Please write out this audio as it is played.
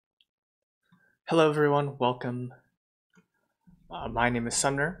Hello everyone, welcome. My name is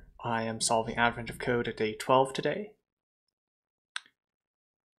Sumner. I am solving Advent of Code at day 12 today.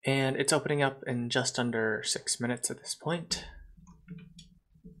 And it's opening up in just under 6 minutes at this point.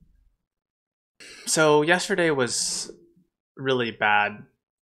 So yesterday was really bad.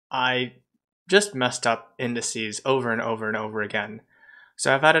 I just messed up indices over and over and over again.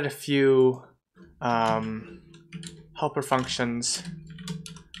 So I've added a few helper functions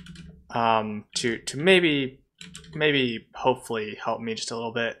to maybe hopefully help me just a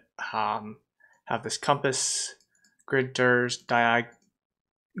little bit. Have this compass, grid dirs,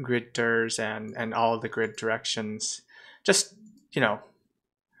 grid dirs, and all of the grid directions. Just,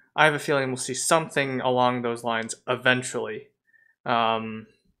 I have a feeling we'll see something along those lines eventually. And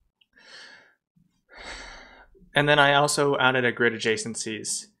then I also added a grid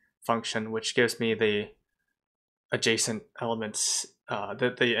adjacencies function, which gives me the adjacent elements,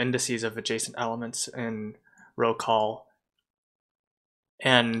 the indices of adjacent elements in row call.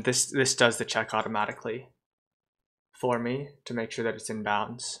 And this does the check automatically for me to make sure that it's in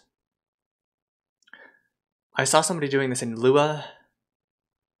bounds. I saw somebody doing this in Lua,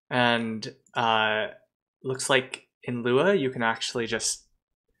 and looks like in Lua you can actually just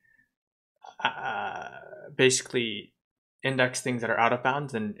basically index things that are out of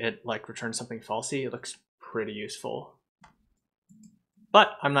bounds and it like returns something falsy. It looks pretty useful.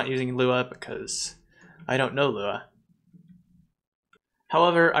 But I'm not using Lua because I don't know Lua.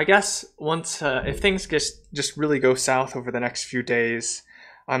 However, I guess once if things just really go south over the next few days,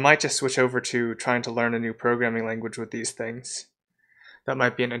 I might just switch over to trying to learn a new programming language with these things. That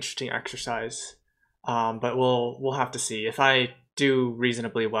might be an interesting exercise, but we'll have to see. If I do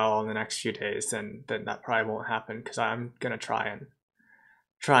reasonably well in the next few days, then that probably won't happen because I'm gonna try and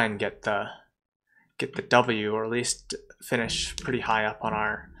get the W, or at least finish pretty high up on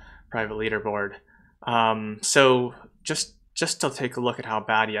our private leaderboard. So just to take a look at how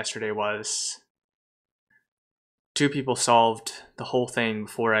bad yesterday was. 2 people solved the whole thing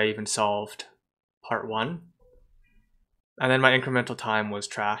before I even solved part 1. And then my incremental time was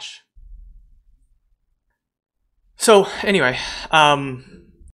trash. So anyway,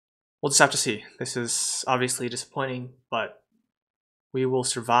 we'll just have to see. This is obviously disappointing, but we will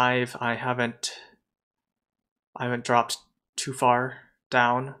survive. I haven't dropped too far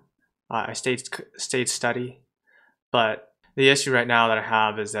down. I stayed steady, but the issue right now that I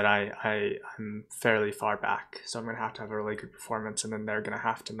have is that I'm fairly far back, so I'm going to have a really good performance, and then they're going to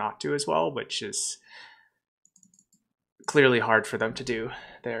have to not do as well, which is clearly hard for them to do.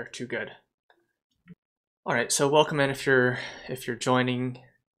 They're too good. All right, so welcome in if you're joining.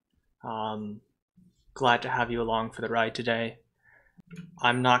 Glad to have you along for the ride today.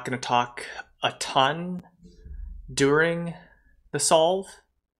 I'm not going to talk a ton during the solve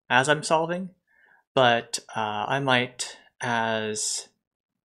as I'm solving, but I might so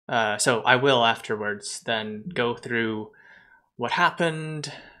I will afterwards then go through what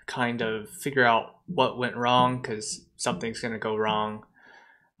happened, kind of figure out what went wrong, because something's going to go wrong,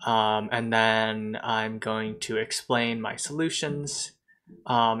 and then I'm going to explain my solutions,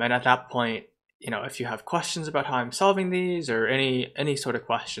 and at that point, if you have questions about how I'm solving these or any sort of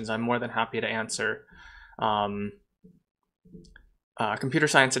questions, I'm more than happy to answer. Computer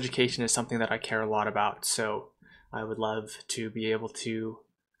science education is something that I care a lot about, so I would love to be able to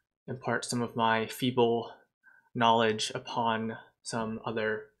impart some of my feeble knowledge upon some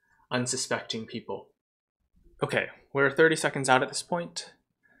other unsuspecting people. Okay, we're 30 seconds out at this point.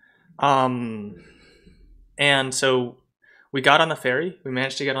 And so we got on the ferry, we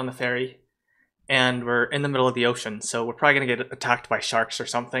managed to get on the ferry, and we're in the middle of the ocean, so we're probably gonna get attacked by sharks or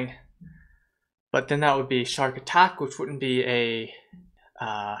something. But then that would be shark attack, which wouldn't be a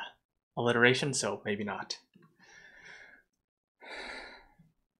alliteration, so maybe not.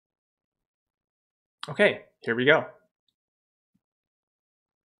 Okay, here we go.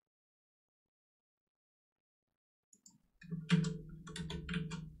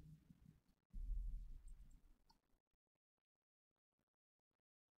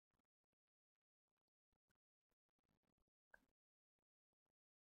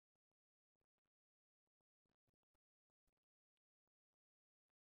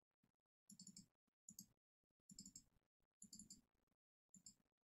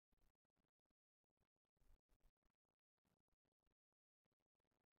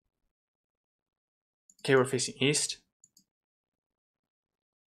 Okay, we're facing east.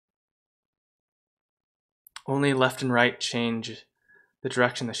 Only left and right change the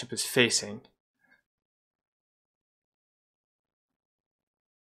direction the ship is facing.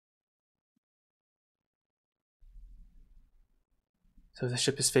 So if the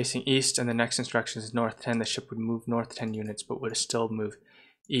ship is facing east and the next instruction is north 10, the ship would move north 10 units, but would still move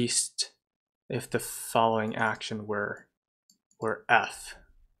east if the following action were F.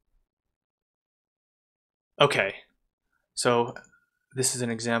 Okay, so this is an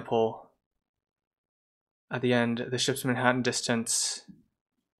example. At the end, the ship's Manhattan distance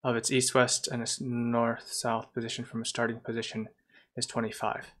of its east-west and its north-south position from a starting position is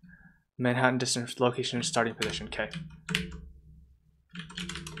 25. Manhattan distance, location, and starting position. Okay.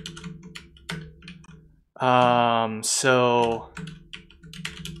 So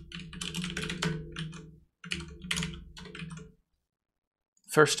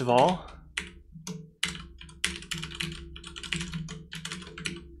first of all,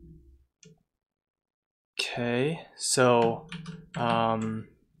 okay, so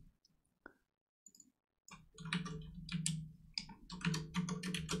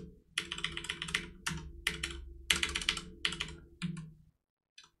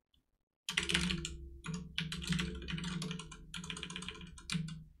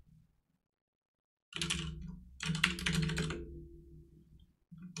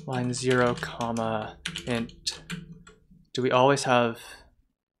line 0, comma, int. Do we always have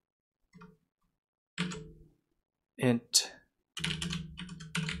int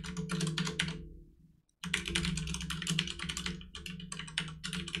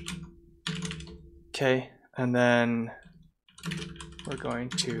okay, and then we're going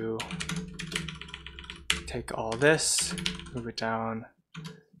to take all this, move it down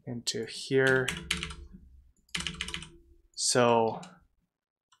into here. So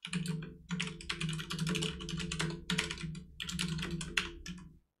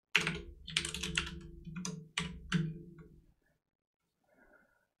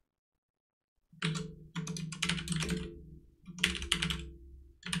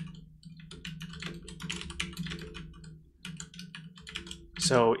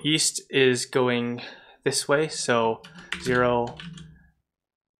east is going this way, so 0,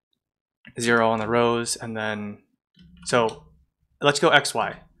 0 on the rows, and then, so let's go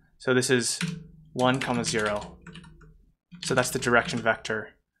xy. So this is 1, comma 0. So that's the direction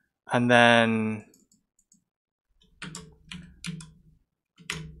vector. And then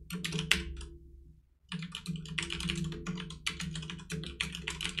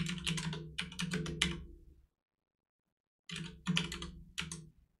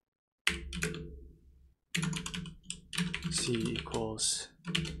C equals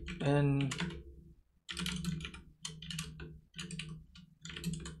N.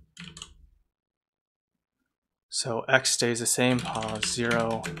 So X stays the same, pause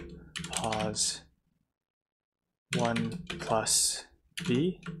 0, pause 1 plus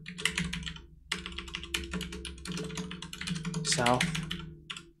B. South,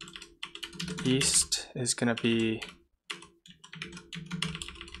 east is going to be,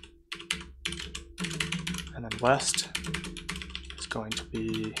 and then west is going to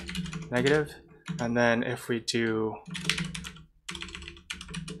be negative. And then if we do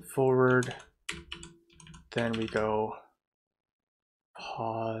forward, then we go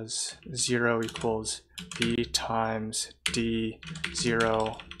pause 0 equals B times D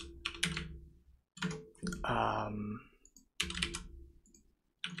 0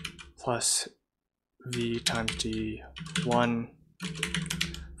 plus V times D 1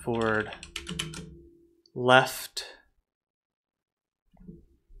 forward left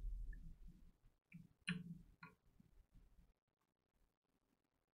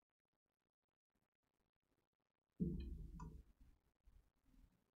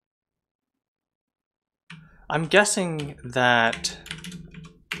I'm guessing that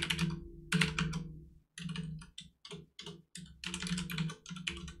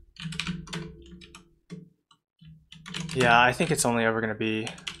yeah, I think it's only ever going to be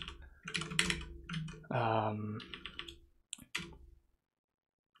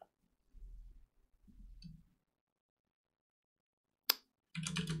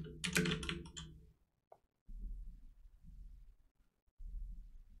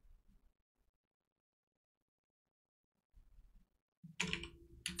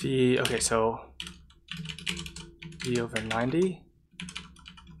V, okay, so V over 90.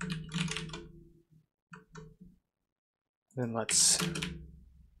 Then let's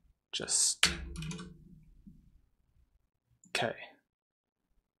just, okay.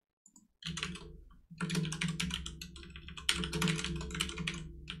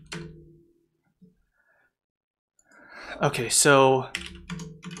 Okay, so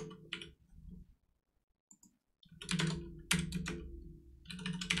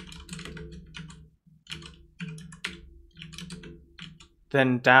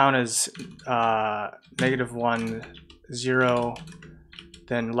then down is -1, 0,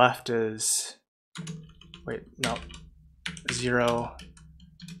 then left is, wait, no, 0,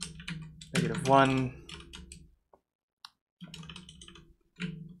 -1.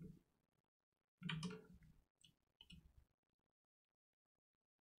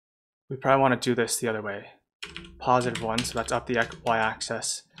 We probably want to do this the other way. +1, so that's up the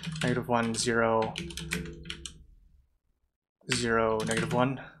y-axis. -1, 0, 0,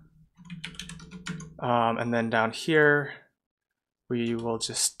 -1. And then down here, we will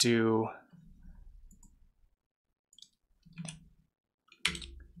just do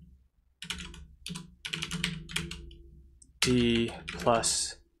d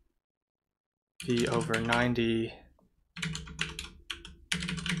plus v over 90.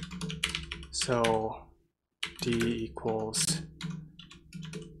 So d equals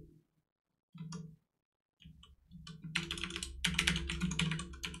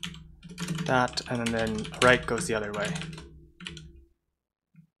that, and then right goes the other way.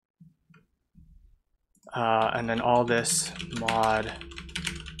 And then all this mod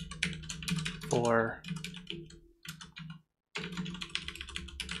 4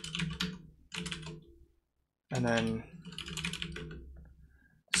 and then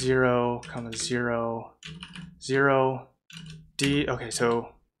 0, 0, 0, d, okay,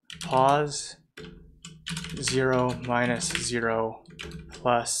 so pause 0 minus 0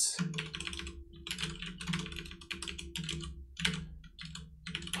 plus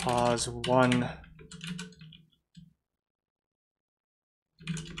pause 1.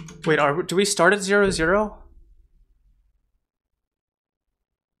 Wait, do we start at 0, 0?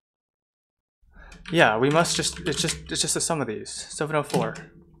 Yeah, we must just, it's just the sum of these. 704.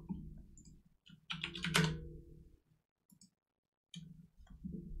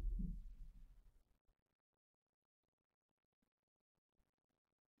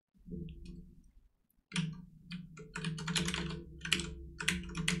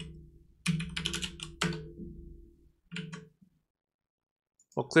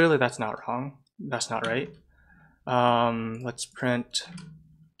 Well, clearly that's not wrong. That's not right. Let's print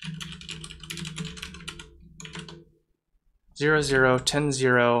 0, 0, 10,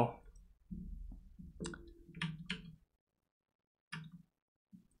 0,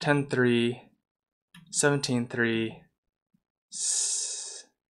 10, 3, 17, 3,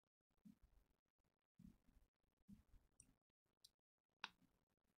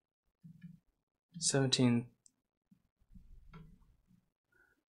 17.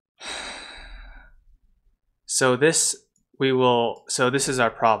 So this this is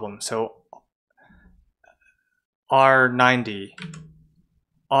our problem. So R90,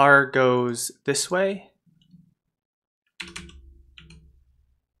 R goes this way.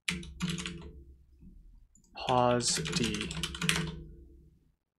 Pause D.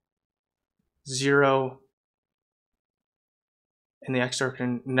 0 in the x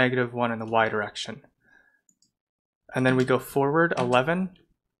direction, -1 in the y direction. And then we go forward 11.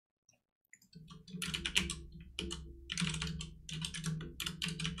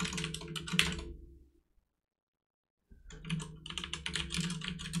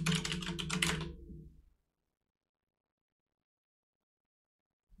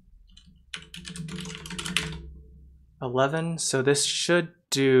 So this should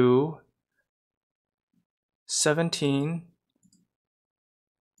do 17,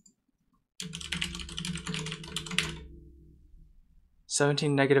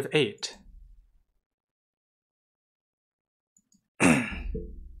 17, -8.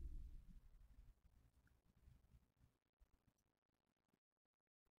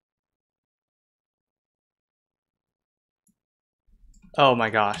 Oh my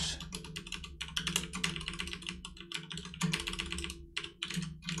gosh.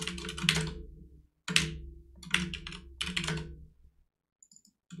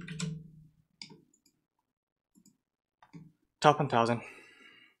 Top 1000.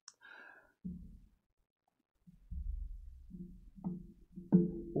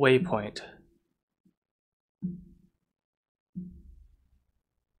 Waypoint.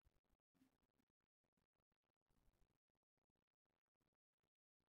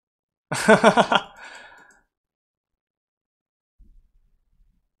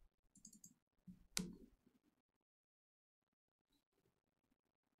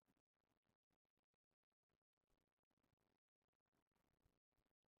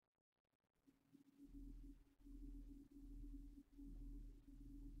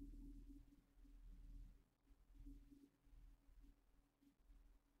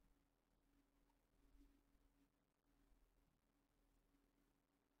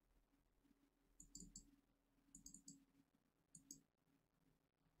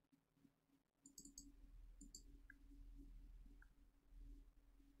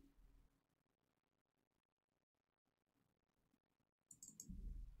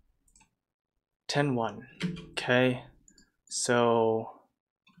 10, 1. Okay, so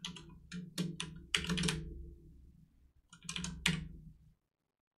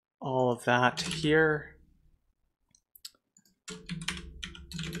all of that here.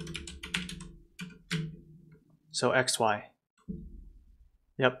 So XY.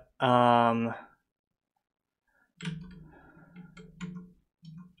 Yep. 10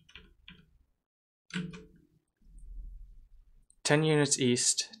 units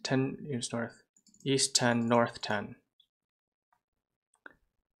east, 10 units north. East 10, north 10.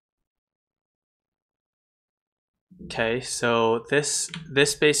 Okay, so this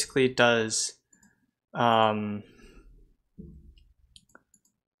basically does, if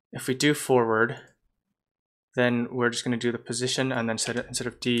we do forward, then we're just going to do the position and then set it instead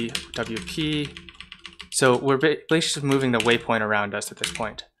of DWP. So we're basically just moving the waypoint around us at this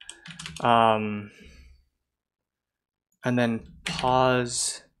point. And then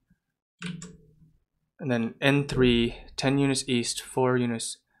pause. And then N3, 10 units east, 4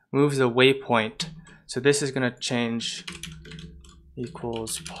 units, move the waypoint. So this is going to change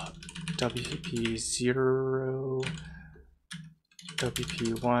equals WP0,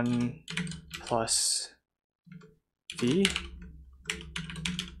 WP1 plus V.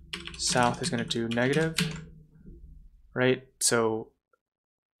 South is going to do negative, right? So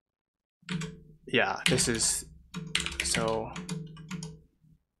yeah, this is, so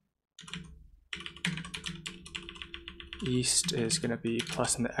east is going to be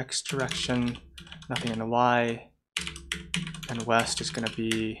plus in the X direction, nothing in the Y, and west is going to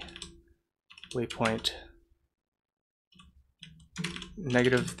be waypoint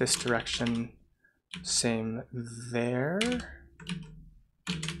negative this direction, same there.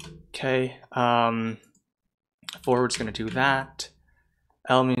 Okay, forward's going to do that.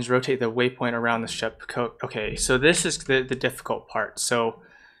 L means rotate the waypoint around the ship. Okay, so this is the difficult part. So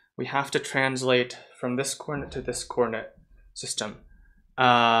we have to translate from this coordinate to this coordinate system.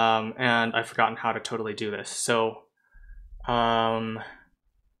 And I've forgotten how to totally do this. So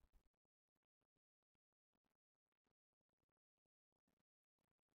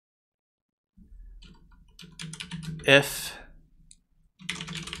if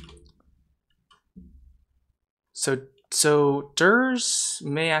so DIRs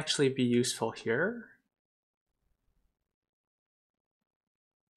may actually be useful here.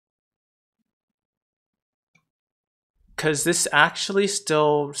 Because this actually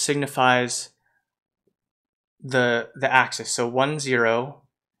still signifies the axis. So 1, 0,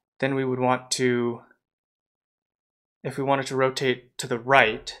 then we would want to, if we wanted to rotate to the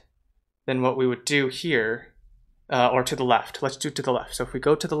right, then what we would do here, or to the left, let's do to the left. So if we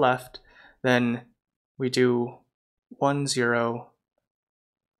go to the left, then we do 1, 0,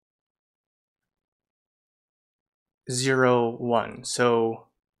 0, 1. So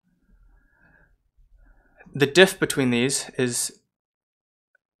the diff between these is,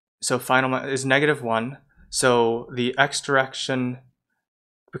 so final is negative 1. So the X direction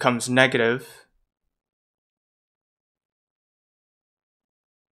becomes negative.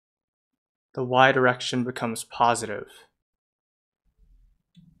 The Y direction becomes positive.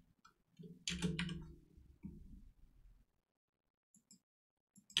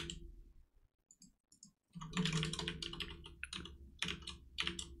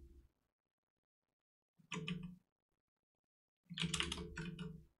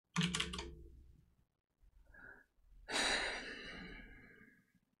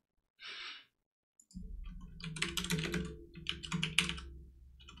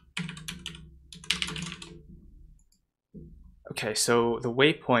 Okay, so the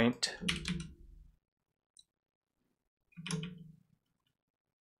waypoint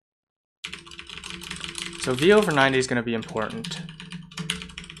so V over 90 is going to be important.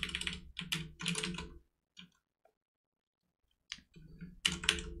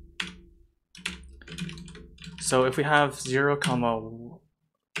 So if we have 0,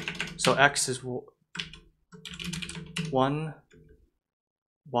 so X is 1,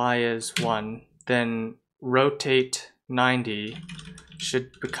 Y is 1, then rotate 90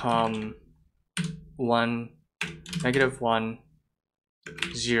 should become 1, negative 1,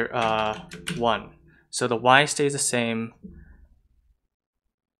 0, 1. So the Y stays the same.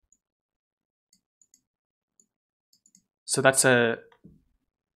 So that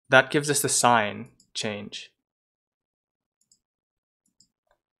gives us the sign change.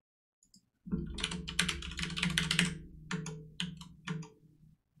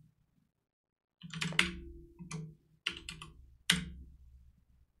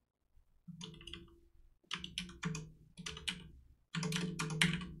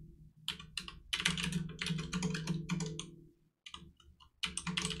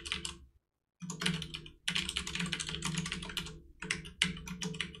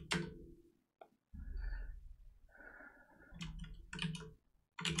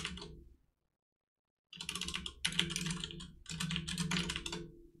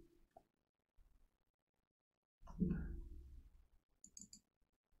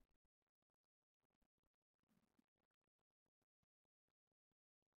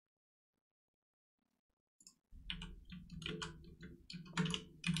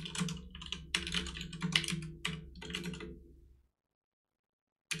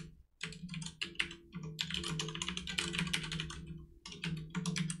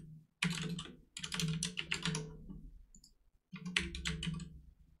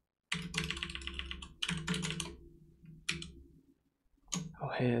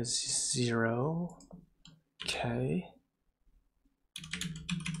 k is 0, k.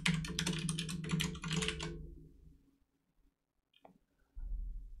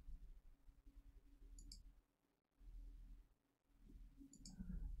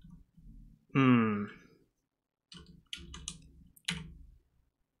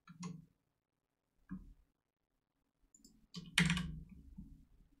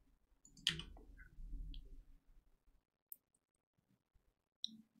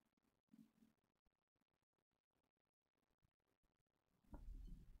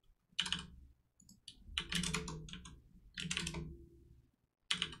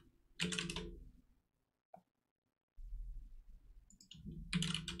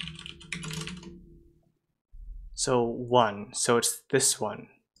 So 1, so it's this one.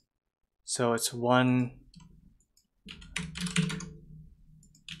 So it's 1,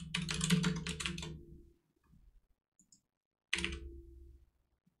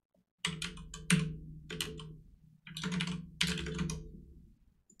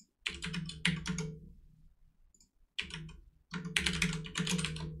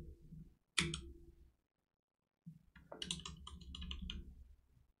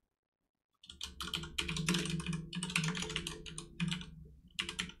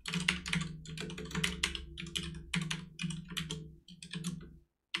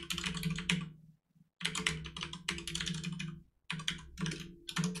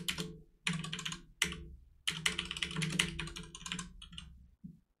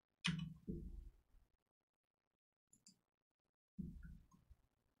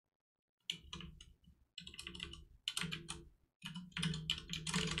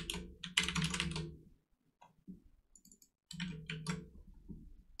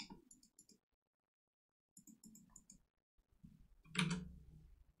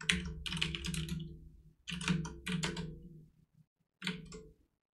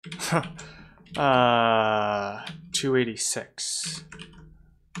 uh, 286.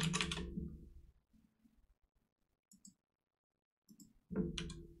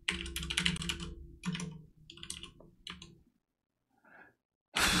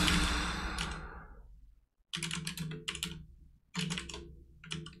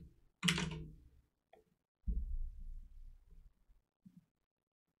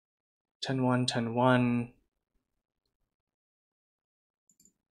 Ten one,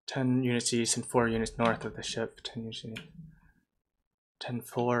 10 units east and 4 units north of the ship. 10 units east. 10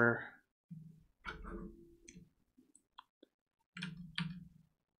 4.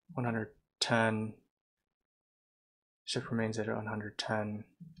 110. Ship remains at 110.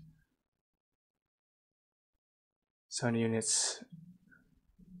 7 units.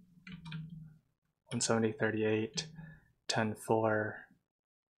 170, 38. 10 4.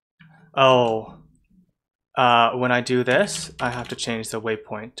 Oh. When I do this, I have to change the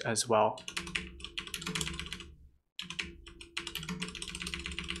waypoint as well.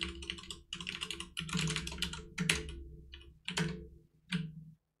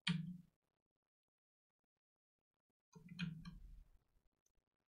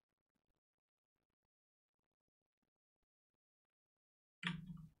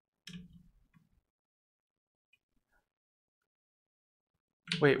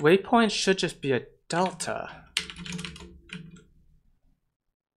 Wait, waypoint should just be a delta.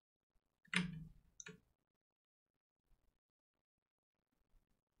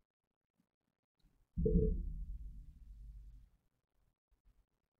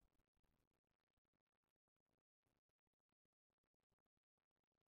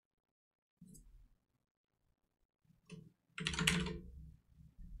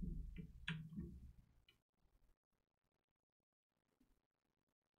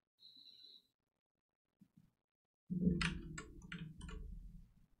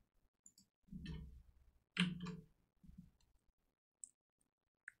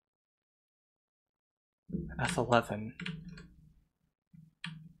 F11.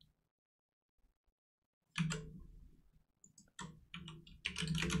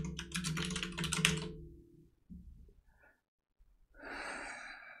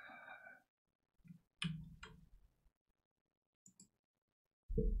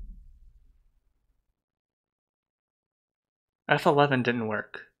 F11 didn't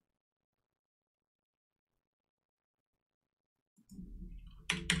work.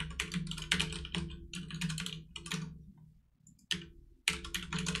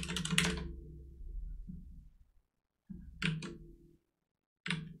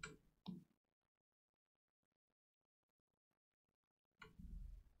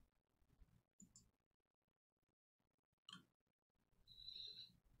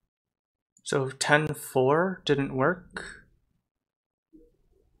 So 10 4 didn't work.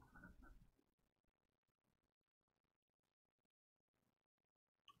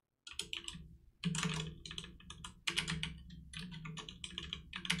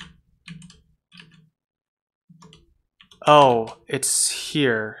 Oh, it's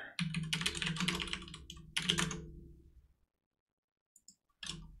here.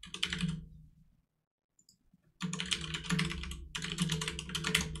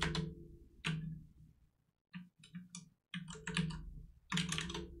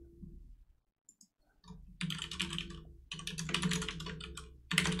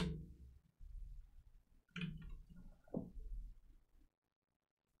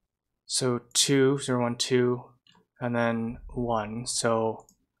 So 2, 0, 1, 2, and then 1. So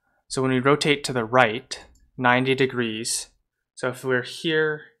when we rotate to the right, 90 degrees. So if we're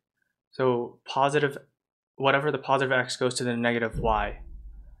here, so positive, whatever the positive x goes to the negative y.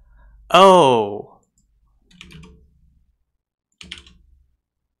 Oh!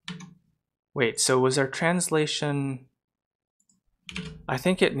 Wait, so was our translation... I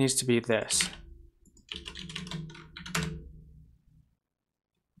think it needs to be this.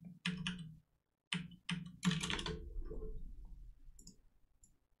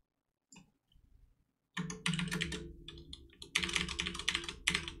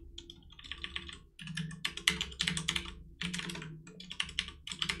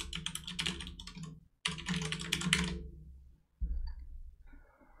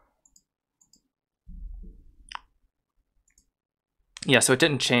 Yeah, so it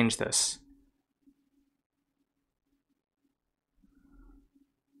didn't change this.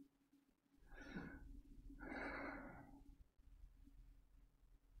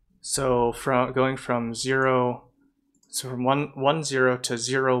 So going from 0, so from 1, 0 to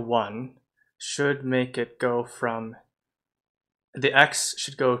 0, 1 should make it go from, the x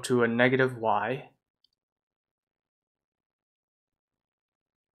should go to a negative y.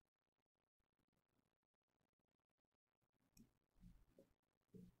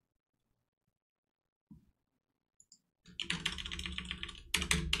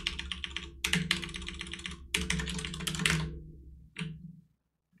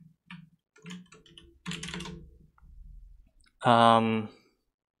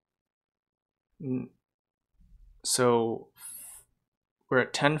 So we're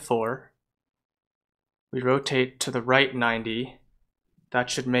at 10, 4. We rotate to the right 90. That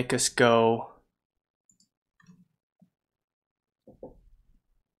should make us go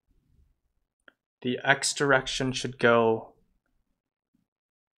the x direction should go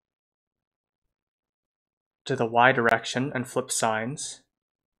to the y direction and flip signs.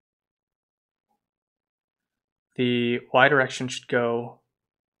 The y direction should go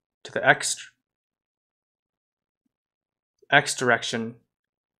to the x direction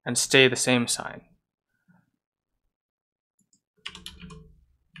and stay the same sign.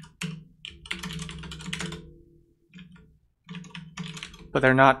 But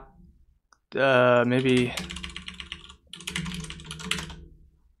they're not, maybe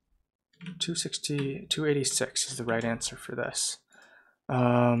 286 is the right answer for this.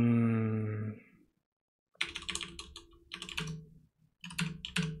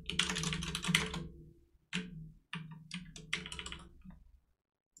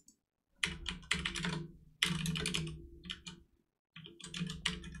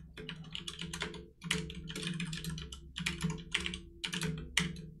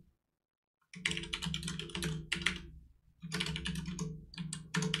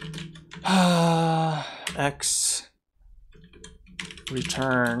 X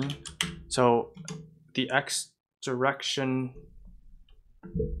return. So the x direction,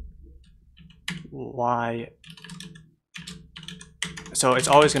 y. So it's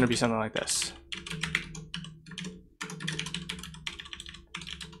always going to be something like this.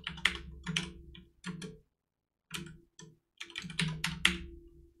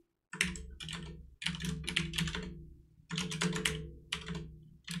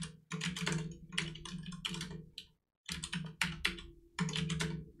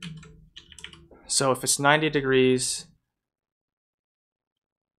 So if it's 90 degrees,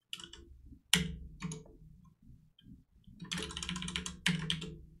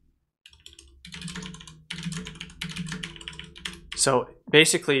 so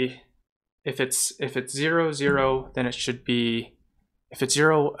basically if it's 0, 0, then it should be, if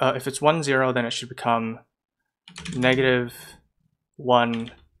it's 1, 0, then it should become negative 1,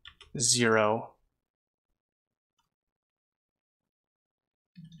 0,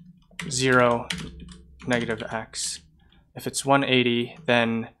 0, negative x. If it's 180,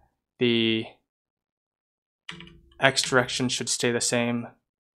 then the x direction should stay the same.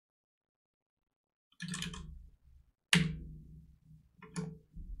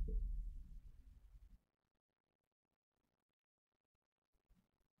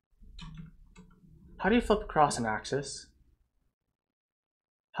 How do you flip across an axis?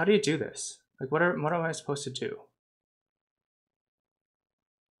 How do you do this? Like, what am I supposed to do?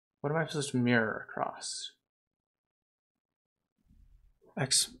 What am I supposed to mirror across?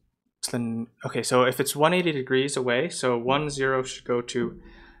 X, then, okay, so if it's 180 degrees away, so 1, 0 should go to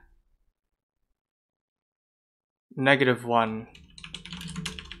 -1,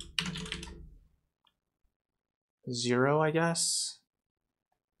 0, I guess.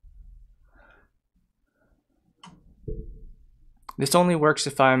 This only works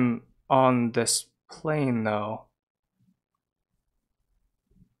if I'm on this plane, though.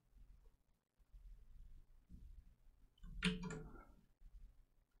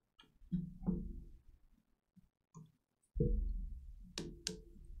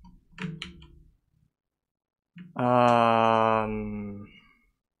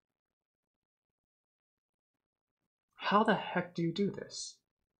 How the heck do you do this?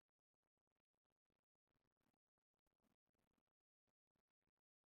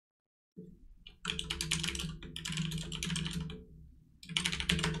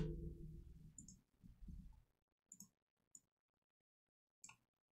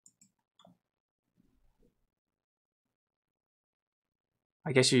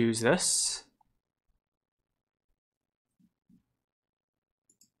 I guess you use this.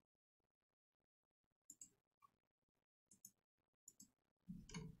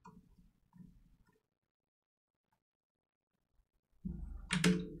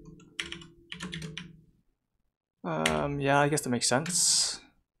 Yeah, I guess that makes sense.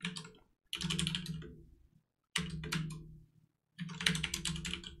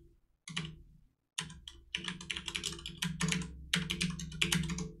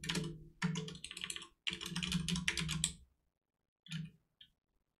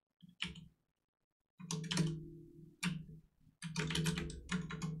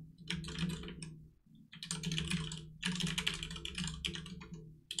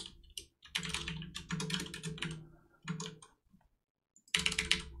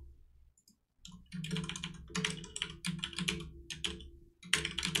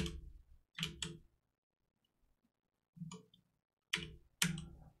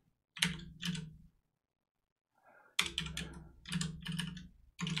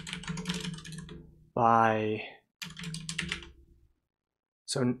 By,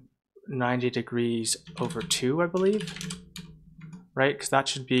 so 90 degrees over 2, I believe, right? Because that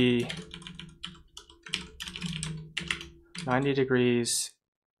should be 90 degrees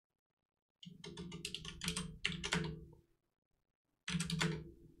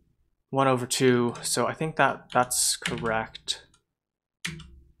one over 2, so I think that's correct.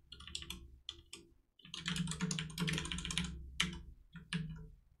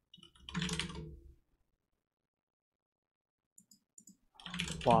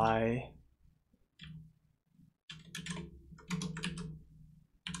 Y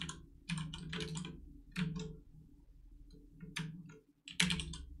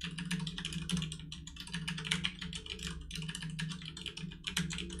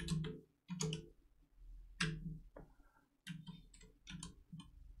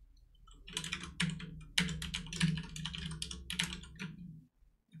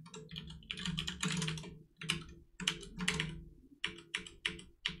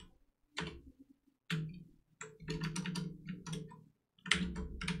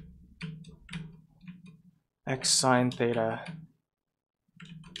x sine theta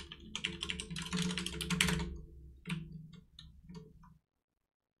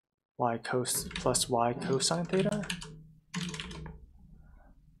y cos plus y cosine theta.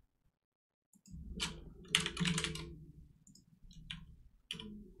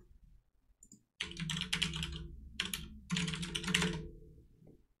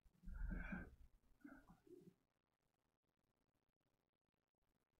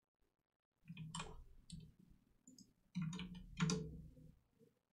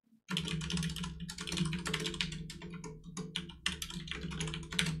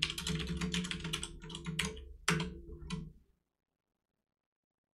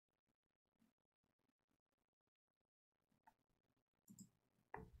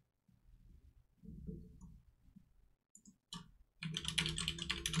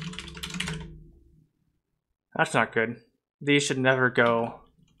 That's not good. These should never go.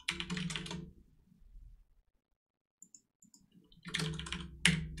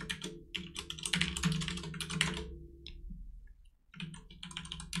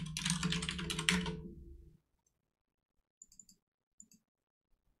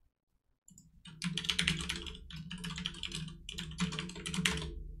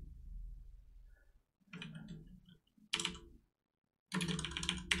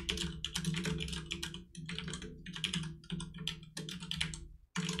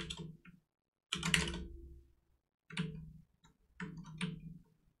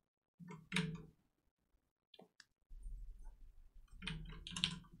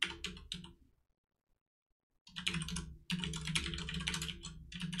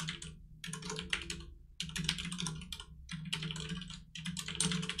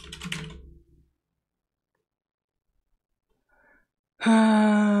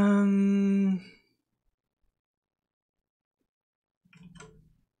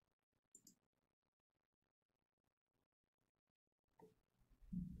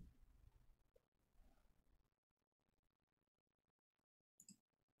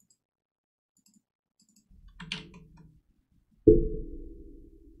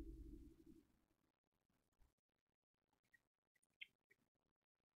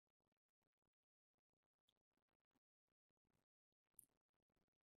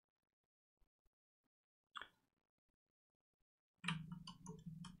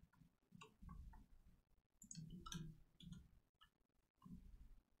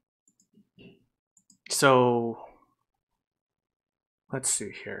 So let's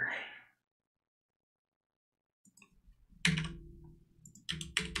see here.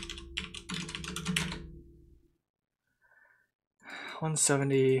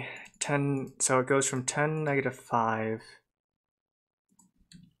 $170, 10, so it goes from 10, -5.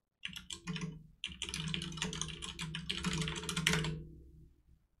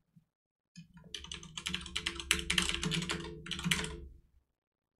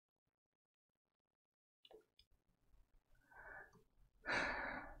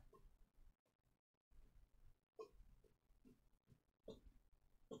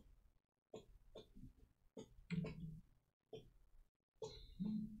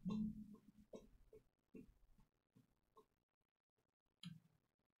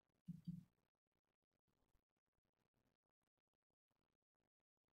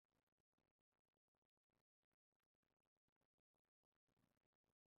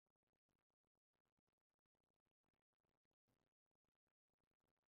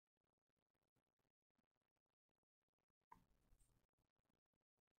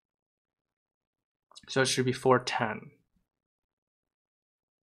 So it should be 410.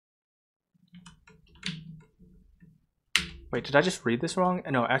 Wait, did I just read this wrong?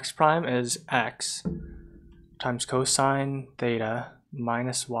 No, x prime is x times cosine theta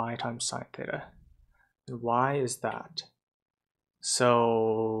minus y times sine theta. And y is that. So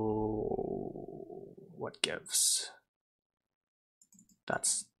what gives?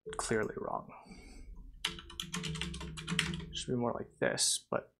 That's clearly wrong. Should be more like this,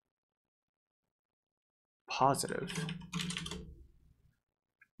 but positive.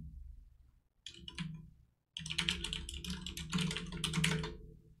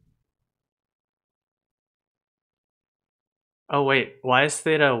 Oh wait, why is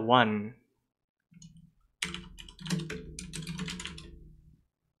theta 1?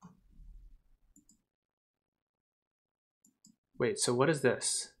 Wait, so what is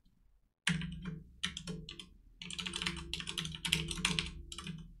this?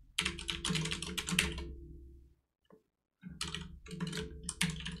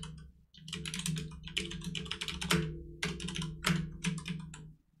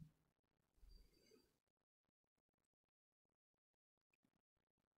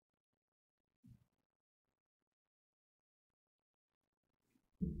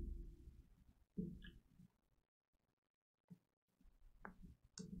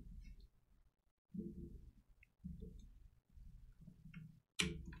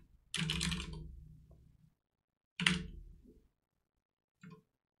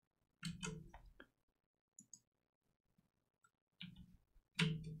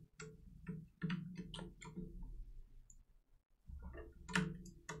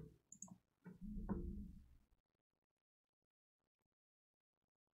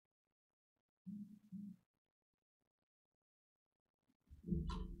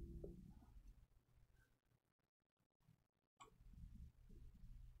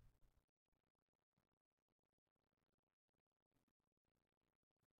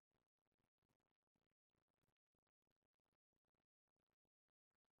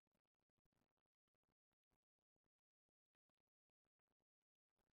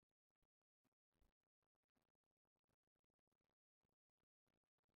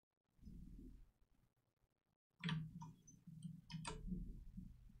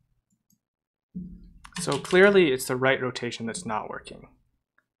 So clearly it's the right rotation that's not working.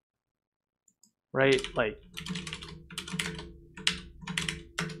 Right? Like,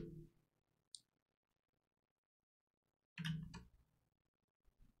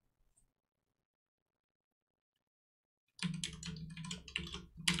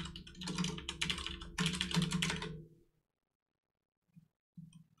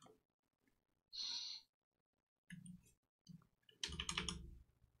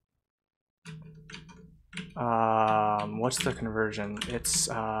 what's the conversion? It's,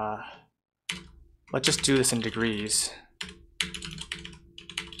 let's just do this in degrees.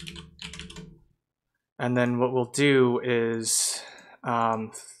 And then what we'll do is I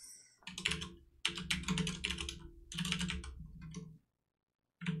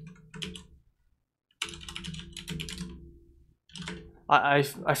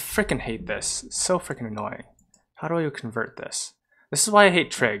freaking hate this. It's so freaking annoying. How do I convert this? This is why I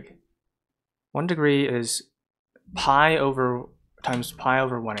hate trig. 1 degree is pi over times pi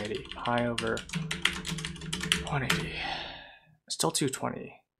over 180. Pi over 180. Still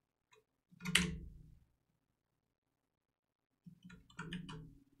 220.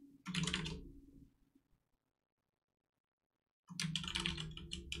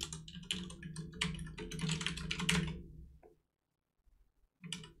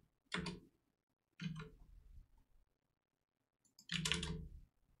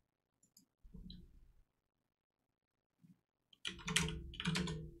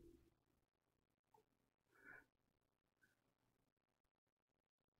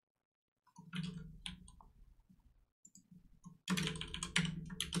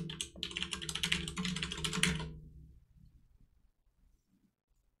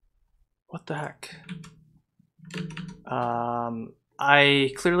 What the heck?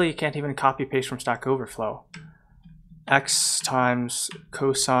 I clearly can't even copy paste from Stack Overflow. X times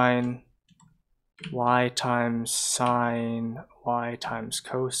cosine, y times sine, y times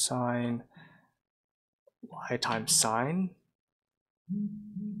cosine, y times sine,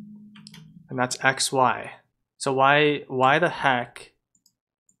 and that's xy. So why the heck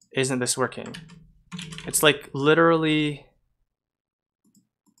isn't this working? It's like literally,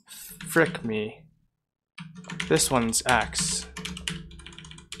 frick me. This one's x.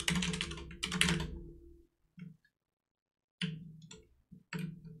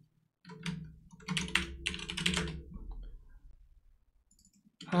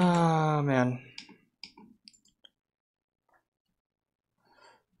 Oh man.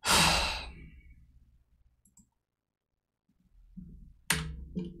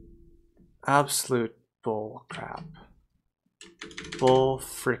 Absolute bull crap. Bull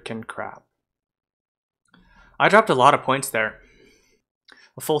frickin' crap. I dropped a lot of points there.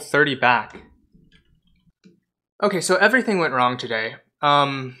 A full 30 back. Okay, so everything went wrong today.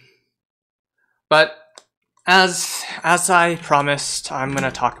 But as I promised, I'm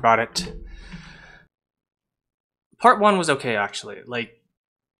gonna talk about it. Part 1 was okay actually. Like,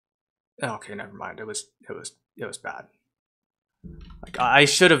 okay, never mind. It was bad. Like I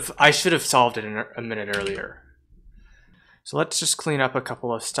should have solved it in a minute earlier. So let's just clean up a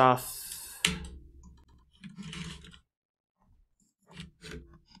couple of stuff.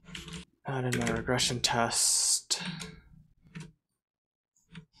 Add in a regression test.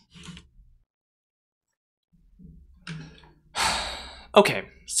 Okay,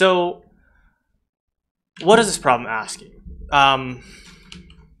 so what is this problem asking?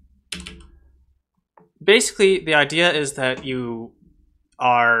 Basically, the idea is that you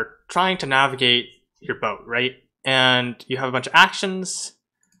are trying to navigate your boat, right? And you have a bunch of actions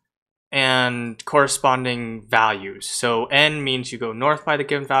and corresponding values. So n means you go north by the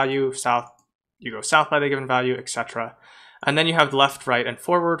given value, south, you go south by the given value, etc. And then you have left, right, and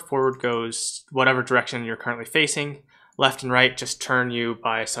forward. Forward goes whatever direction you're currently facing. Left and right just turn you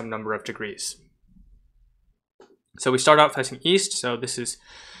by some number of degrees. So we start out facing east, so this is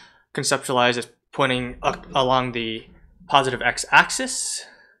conceptualized as pointing along the positive x-axis.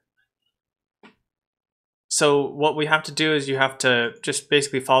 So what we have to do is you have to just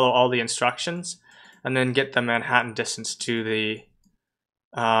basically follow all the instructions and then get the Manhattan distance to the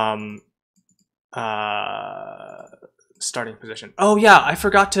starting position. Oh yeah, I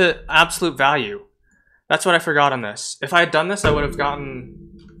forgot to absolute value. That's what I forgot on this. If I had done this, I would have gotten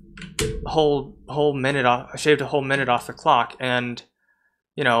a whole minute off, shaved a whole minute off the clock, and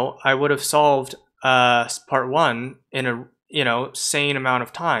you know, I would have solved part 1 in a sane amount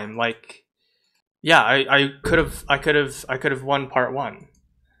of time. Like, yeah, I could have won part 1,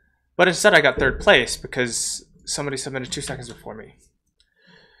 but instead I got 3rd place because somebody submitted 2 seconds before me.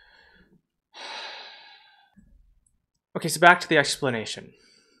 Okay, so back to the explanation.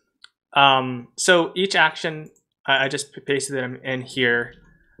 So each action, I just pasted them in here.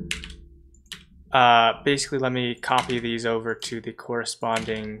 Basically, let me copy these over to the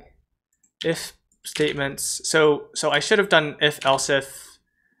corresponding if statements. So I should have done if, else if,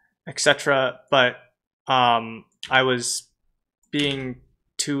 etc. But I was being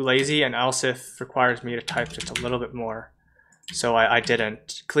too lazy, and else if requires me to type just a little bit more. So I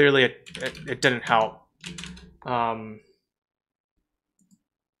didn't. Clearly, it didn't help.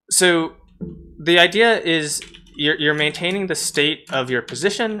 So the idea is you're maintaining the state of your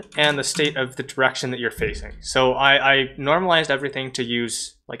position and the state of the direction that you're facing. So I normalized everything to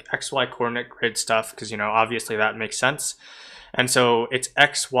use like XY coordinate grid stuff because, you know, obviously that makes sense. And so it's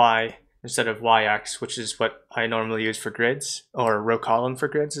xy instead of yx, which is what I normally use for grids, or row column for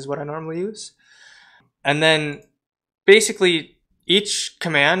grids is what I normally use. And then basically each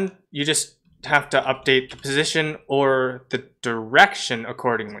command, you just have to update the position or the direction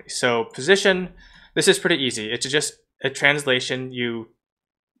accordingly. So position, this is pretty easy. It's just a translation. You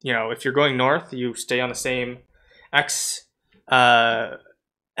know, if you're going north, you stay on the same x, but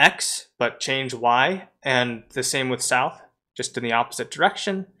change y, and the same with south, just in the opposite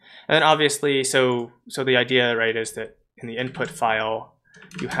direction. And then obviously, so the idea, right, is that in the input file,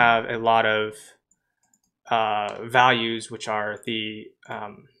 you have a lot of values, which are the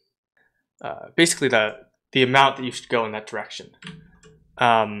basically the amount that you should go in that direction.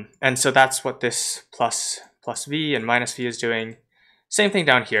 And so that's what this plus v and minus v is doing. Same thing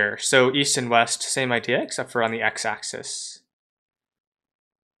down here. So east and west, same idea, except for on the x-axis.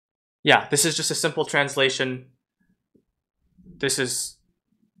 Yeah, this is just a simple translation. This is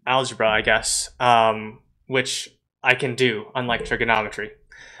algebra, I guess, which I can do, unlike trigonometry.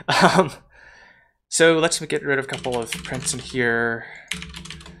 So let's get rid of a couple of prints in here.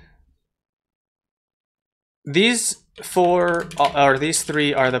 These four, or these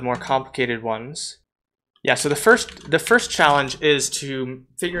three, are the more complicated ones. Yeah, so the first challenge is to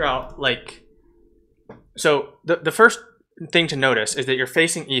figure out, like, so the first thing to notice is that you're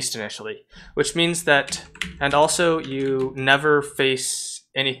facing east initially, which means that, and also you never face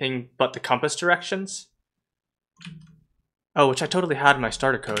anything but the compass directions. Oh, which I totally had in my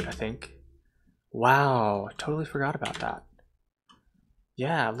starter code, I think. Wow, I totally forgot about that.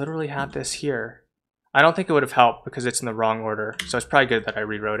 Yeah, I literally had this here. I don't think it would have helped because it's in the wrong order, so it's probably good that I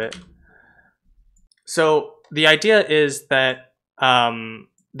rewrote it. So the idea is that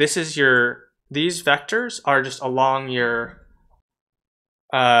these vectors are just along your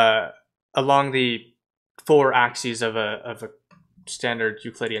along the four axes of a standard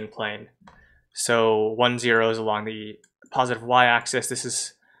Euclidean plane. So 1, 0 is along the positive y-axis. This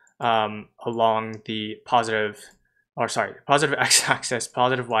is along the positive x-axis,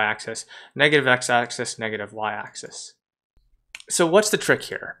 positive y-axis, negative x-axis, negative y-axis. So what's the trick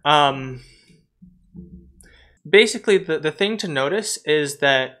here? Basically, the thing to notice is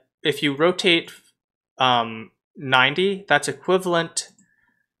that if you rotate 90, that's equivalent.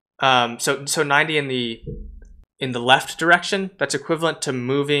 So 90 in the left direction, that's equivalent to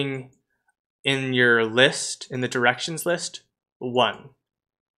moving in your list, in the directions list, 1.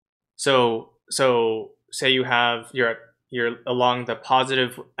 So say you're along the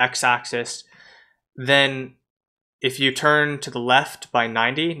positive x-axis, then if you turn to the left by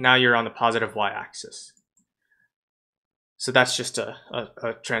 90, now you're on the positive y-axis. So that's just a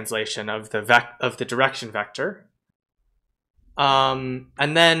translation of the direction vector. And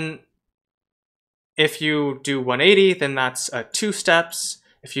then if you do 180, then that's 2 steps.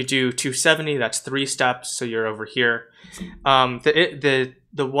 If you do 270, that's 3 steps. So you're over here. The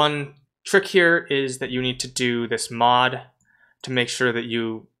one trick here is that you need to do this mod to make sure that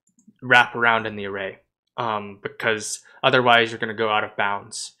you wrap around in the array, because otherwise you're going to go out of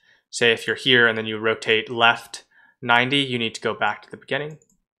bounds. Say if you're here and then you rotate left 90, you need to go back to the beginning.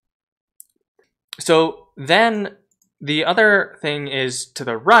 So then the other thing is to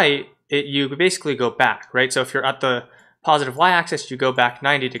the right, you basically go back, right? So if you're at the positive y-axis, you go back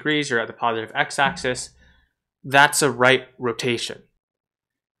 90 degrees, you're at the positive x-axis. That's a right rotation.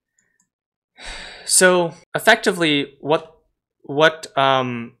 So effectively, what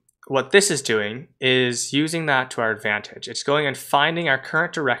this is doing is using that to our advantage. It's going and finding our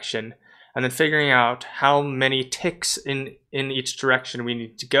current direction and then figuring out how many ticks in each direction we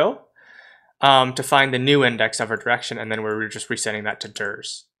need to go to find the new index of our direction, and then we're just resetting that to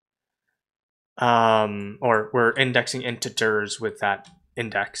DIRs. Or we're indexing into DIRs with that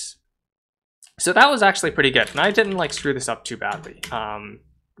index. So that was actually pretty good, and I didn't like screw this up too badly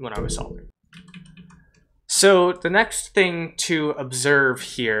when I was solving. So the next thing to observe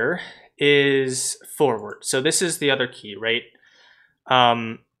here is forward. So this is the other key, right?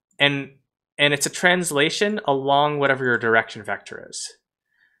 And it's a translation along whatever your direction vector is.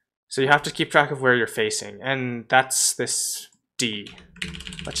 So you have to keep track of where you're facing, and that's this D.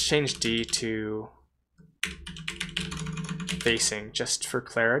 Let's change D to facing just for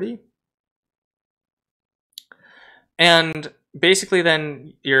clarity. And basically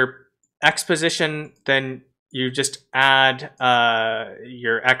then your X position, then you just add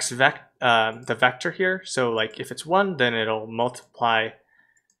your X the vector here. So like if it's 1, then it'll multiply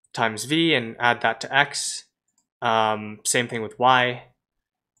times V and add that to X. Same thing with Y.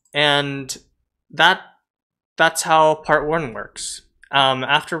 And that's how part 1 works.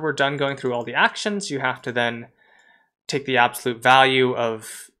 After we're done going through all the actions, you have to then take the absolute value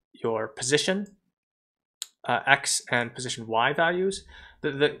of your position, x and position y values.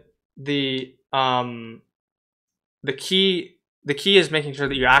 The key is making sure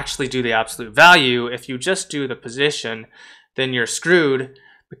that you actually do the absolute value. If you just do the position, then you're screwed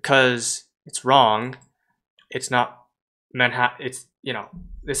because it's wrong. It's not Manhattan. It's, you know,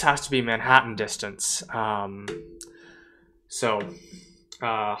 this has to be Manhattan distance.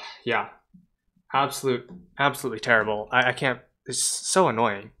 Yeah, absolutely terrible. I can't. It's so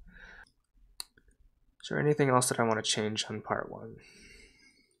annoying. Is there anything else that I want to change on part 1?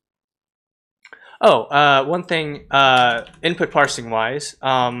 Oh, one thing, input parsing wise.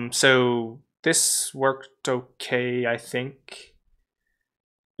 So this worked okay, I think.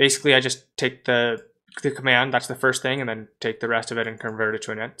 Basically, I just take the command, that's the first thing, and then take the rest of it and convert it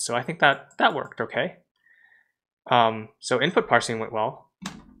to an int. So I think that worked okay. So input parsing went well.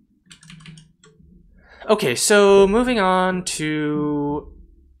 Okay, so moving on to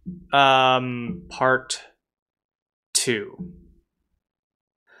part 2.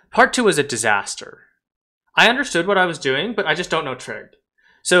 Part 2 was a disaster. I understood what I was doing, but I just don't know trig.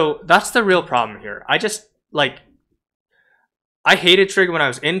 So that's the real problem here. I hated trig when I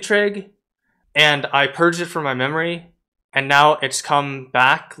was in trig, and I purged it from my memory, and now it's come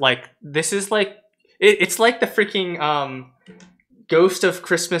back. Like, this is like, it's like the freaking ghost of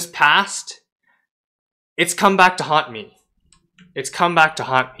Christmas past. It's come back to haunt me. It's come back to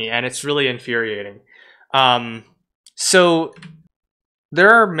haunt me, and it's really infuriating. So there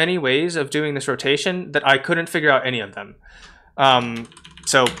are many ways of doing this rotation that I couldn't figure out any of them.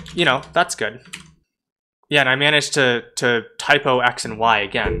 So, you know, that's good. Yeah, and I managed to typo X and Y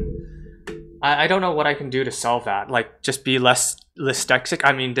again. I don't know what I can do to solve that. Like, just be less dyslexic.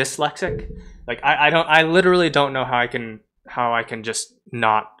 I mean, dyslexic. Like, I literally don't know how I can just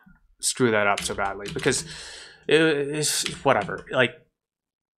not screw that up so badly, because it's whatever. Like,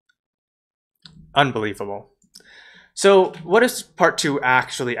 unbelievable. So what is part 2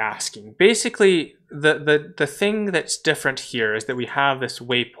 actually asking? Basically, the thing that's different here is that we have this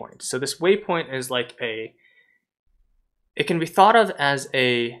waypoint. So this waypoint is like it can be thought of as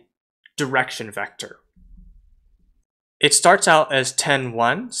a direction vector. It starts out as 10,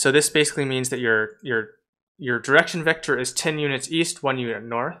 1. So this basically means that your direction vector is 10 units east, 1 unit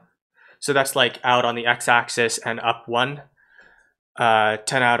north. So that's like out on the x-axis and up 1.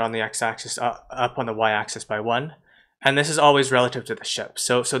 10 out on the x-axis, up on the y-axis by 1. And this is always relative to the ship.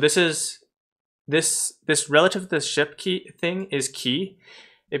 So this is this relative to the ship key thing is key.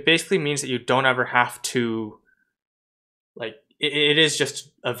 It basically means that you don't ever have to, like, it is just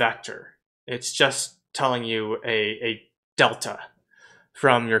a vector. It's just telling you a delta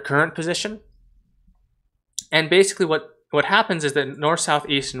from your current position. And basically what happens is that north, south,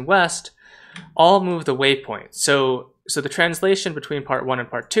 east, and west all move the waypoint. So the translation between part 1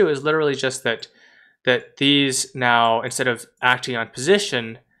 and part 2 is literally just that these now, instead of acting on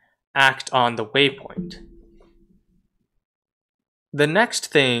position, act on the waypoint. The next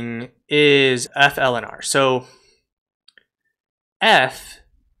thing is F, L, and R. So F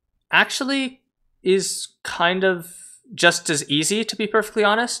actually is kind of just as easy, to be perfectly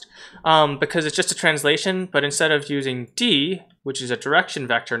honest, because it's just a translation, but instead of using D, which is a direction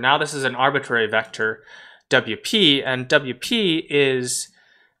vector, now this is an arbitrary vector, WP, and WP is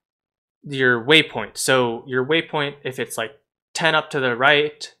your waypoint. So your waypoint, if it's like 10 up to the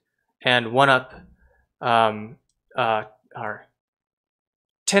right and 1 up, or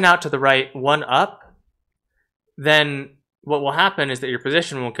 10 out to the right, 1 up, then what will happen is that your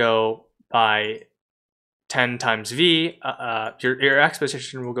position will go by 10 times V, your X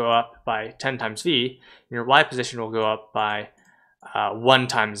position will go up by 10 times V, and your Y position will go up by 1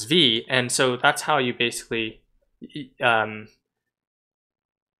 times V. And so that's how you basically,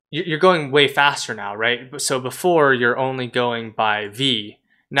 you're going way faster now, right? So before you're only going by V.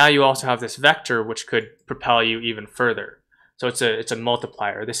 Now you also have this vector which could propel you even further. So it's a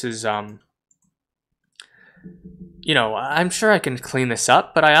multiplier. This is, you know, I'm sure I can clean this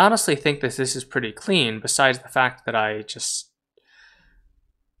up, but I honestly think that this is pretty clean, besides the fact that I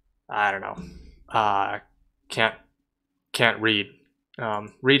don't know, can't read.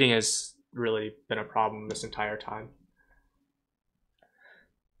 Reading has really been a problem this entire time.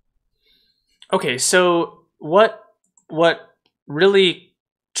 Okay, so what really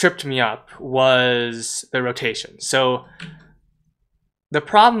tripped me up was the rotation. So the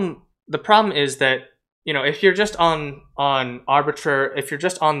problem is that, you know, if you're just on arbitrary, if you're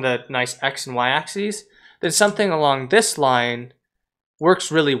just on the nice X and Y axes, then something along this line works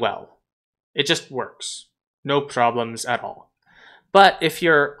really well. It just works. No problems at all. But if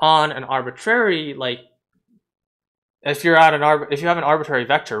you're on an arbitrary, like, if you have an arbitrary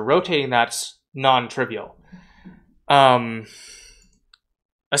vector, rotating that's non-trivial.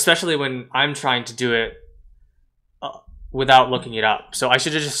 Especially when I'm trying to do it without looking it up. So I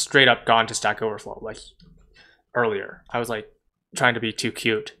should have just straight up gone to Stack Overflow like earlier. I was like trying to be too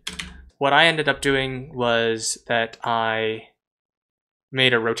cute. What I ended up doing was that I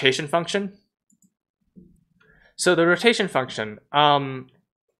made a rotation function. So the rotation function,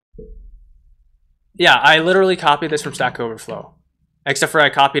 yeah, I literally copied this from Stack Overflow, except for I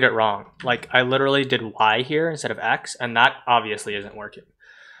copied it wrong. Like I literally did Y here instead of X, and that obviously isn't working.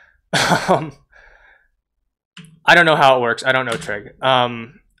 I don't know how it works. I don't know trig.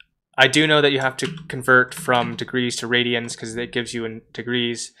 I do know that you have to convert from degrees to radians because it gives you in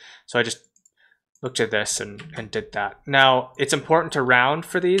degrees. So I just looked at this and did that. Now, it's important to round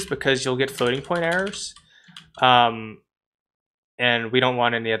for these because you'll get floating point errors. And we don't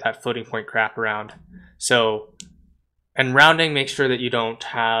want any of that floating point crap around. So, and rounding, make sure that you don't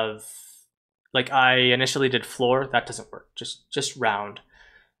have, like I initially did floor. That doesn't work. Just round.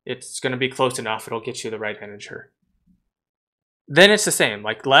 It's going to be close enough. It'll get you the right integer. Then it's the same.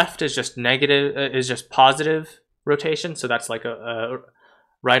 Like left is just negative, is just positive rotation. So that's like a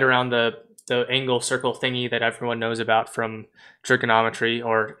right around the angle circle thingy that everyone knows about from trigonometry,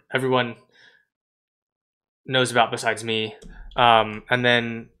 or everyone knows about besides me. And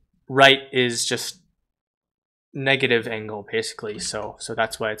then right is just negative angle basically. So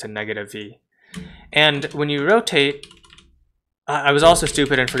that's why it's a negative V. And when you rotate, I was also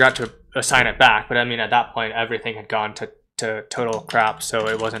stupid and forgot to assign it back. But I mean, at that point, everything had gone to total crap, so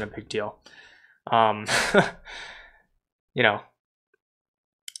it wasn't a big deal. You know,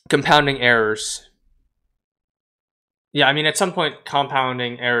 compounding errors. Yeah, I mean, at some point,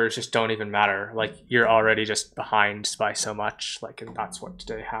 compounding errors just don't even matter. Like, you're already just behind by so much. Like, and that's what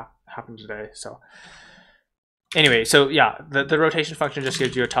happened today. So anyway, so yeah, the rotation function just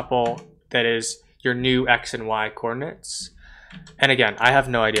gives you a tuple that is your new x and y coordinates. And again, I have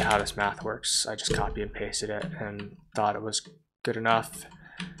no idea how this math works. I just copy and pasted it and thought it was good enough.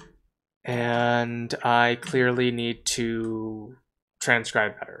 And I clearly need to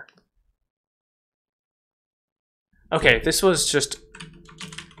transcribe better. Okay, this was just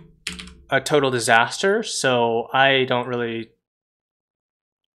a total disaster, so I don't really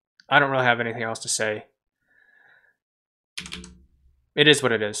have anything else to say. It is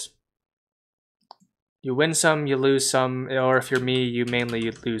what it is. You win some, you lose some, or if you're me, you mainly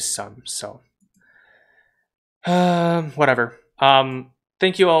lose some, so. Whatever.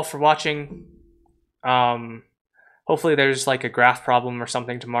 Thank you all for watching. Hopefully there's like a graph problem or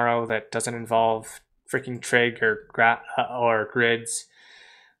something tomorrow that doesn't involve freaking trig or grids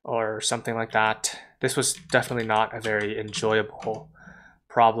or something like that. This was definitely not a very enjoyable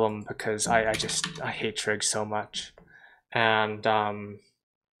problem because I hate trig so much. And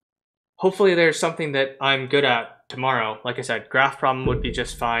hopefully there's something that I'm good at tomorrow. Like I said, graph problem would be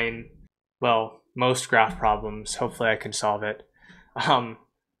just fine. Well, most graph problems, hopefully I can solve it.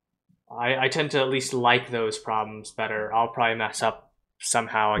 I tend to at least like those problems better. I'll probably mess up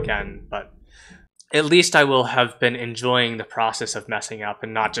somehow again, but at least I will have been enjoying the process of messing up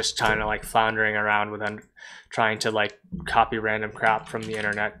and not just kind of like floundering around with trying to like copy random crap from the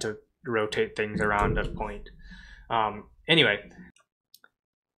internet to rotate things around a point. Anyway,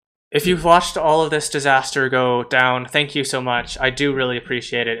 if you've watched all of this disaster go down, thank you so much. I do really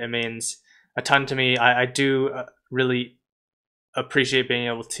appreciate it. It means a ton to me. I do really appreciate being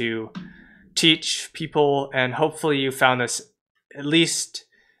able to teach people, and hopefully you found this at least,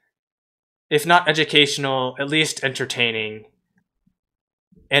 if not educational, at least entertaining.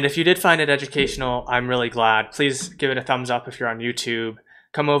 And if you did find it educational, I'm really glad. Please give it a thumbs up if you're on YouTube.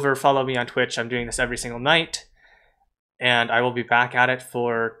 Come over, follow me on Twitch. I'm doing this every single night. And I will be back at it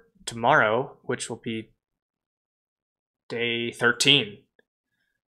for tomorrow, which will be day 13.